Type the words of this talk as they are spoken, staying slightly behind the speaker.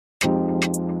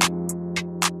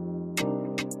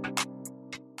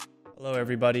Hello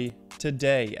everybody.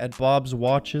 Today at Bob's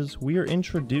Watches, we are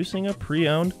introducing a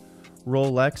pre-owned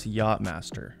Rolex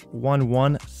Yacht-Master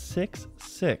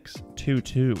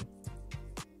 116622.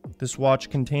 This watch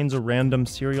contains a random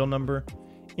serial number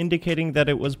indicating that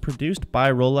it was produced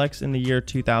by Rolex in the year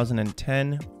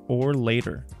 2010 or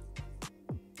later.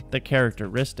 The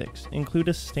characteristics include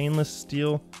a stainless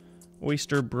steel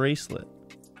Oyster bracelet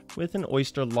with an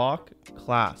Oyster lock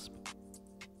clasp.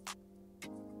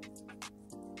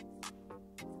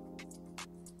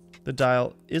 The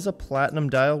dial is a platinum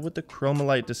dial with the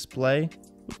chromalight display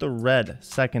with the red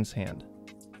seconds hand.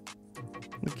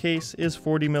 The case is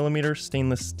 40mm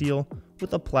stainless steel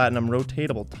with a platinum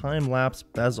rotatable time-lapse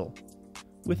bezel,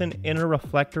 with an inner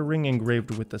reflector ring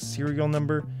engraved with the serial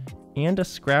number and a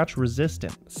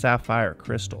scratch-resistant sapphire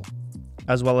crystal,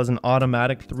 as well as an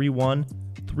automatic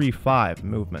 3-1-3-5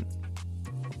 movement.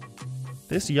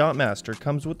 This Yacht-Master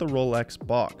comes with the Rolex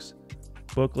box,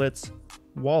 booklets,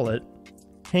 wallet,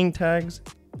 hang tags,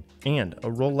 and a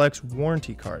Rolex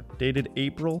warranty card dated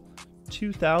April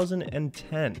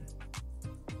 2010.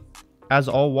 As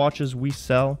all watches we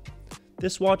sell,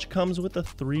 this watch comes with a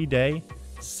 3-day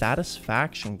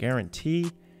satisfaction guarantee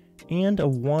and a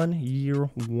 1-year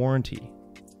warranty.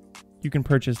 You can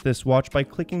purchase this watch by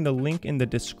clicking the link in the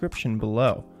description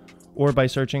below, or by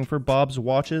searching for Bob's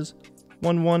Watches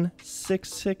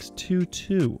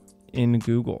 116622 in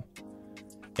Google.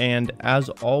 And as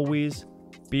always,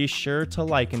 be sure to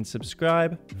like and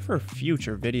subscribe for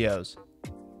future videos.